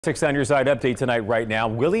6 on your side update tonight right now.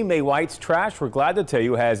 Willie Mae White's trash, we're glad to tell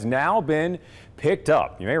you, has now been picked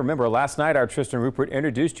up. You may remember last night our Tristan Rupert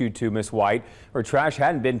introduced you to Miss White. Her trash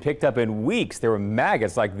hadn't been picked up in weeks. There were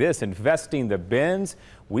maggots like this infesting the bins.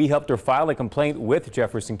 We helped her file a complaint with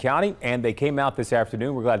Jefferson County, and they came out this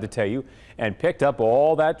afternoon, we're glad to tell you, and picked up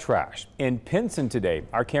all that trash. In Pinson today,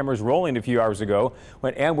 our cameras rolling a few hours ago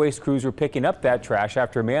when AmWaste crews were picking up that trash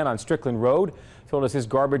after a man on Strickland Road told us his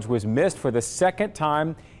garbage was missed for the second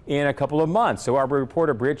time in a couple of months. So our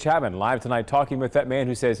reporter Bria Chapman live tonight talking with that man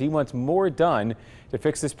who says he wants more done to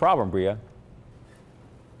fix this problem. Bria.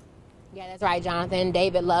 Yeah, that's right, Jonathan.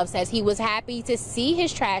 David Love says he was happy to see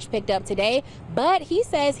his trash picked up today, but he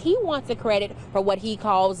says he wants the credit for what he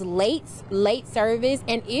calls late service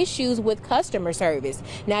and issues with customer service.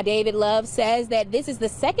 Now, David Love says that this is the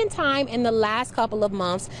second time in the last couple of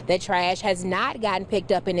months that trash has not gotten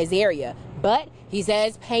picked up in his area. But he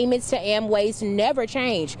says payments to AmWaste never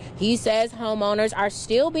change. He says homeowners are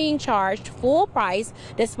still being charged full price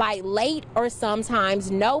despite late or sometimes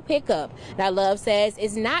no pickup. Now, Love says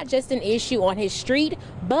it's not just an issue on his street,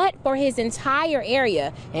 but for his entire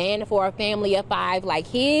area. And for a family of 5 like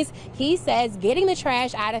his, he says getting the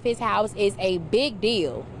trash out of his house is a big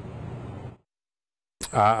deal.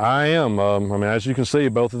 I am. I mean, as you can see,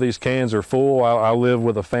 both of these cans are full. I live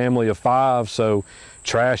with a family of 5, so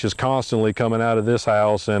trash is constantly coming out of this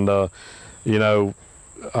house. And, you know,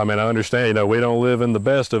 I mean, I understand, you know, we don't live in the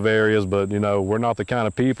best of areas, but, you know, we're not the kind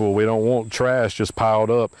of people, we don't want trash just piled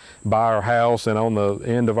up by our house and on the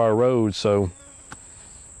end of our road. So,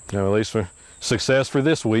 you know, at least for success for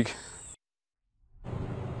this week.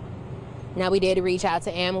 Now, we did reach out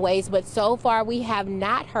to AmWaste, but so far we have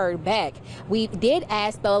not heard back. We did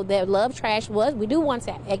ask, though, that Love trash we do want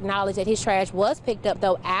to acknowledge that his trash was picked up,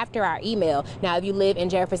 though, after our email. Now, if you live in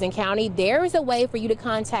Jefferson County, there is a way for you to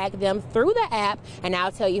contact them through the app, and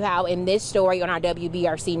I'll tell you how in this story on our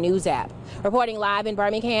WBRC News app. Reporting live in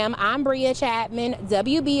Birmingham, I'm Bria Chapman,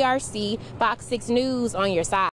 WBRC Fox 6 News on your side.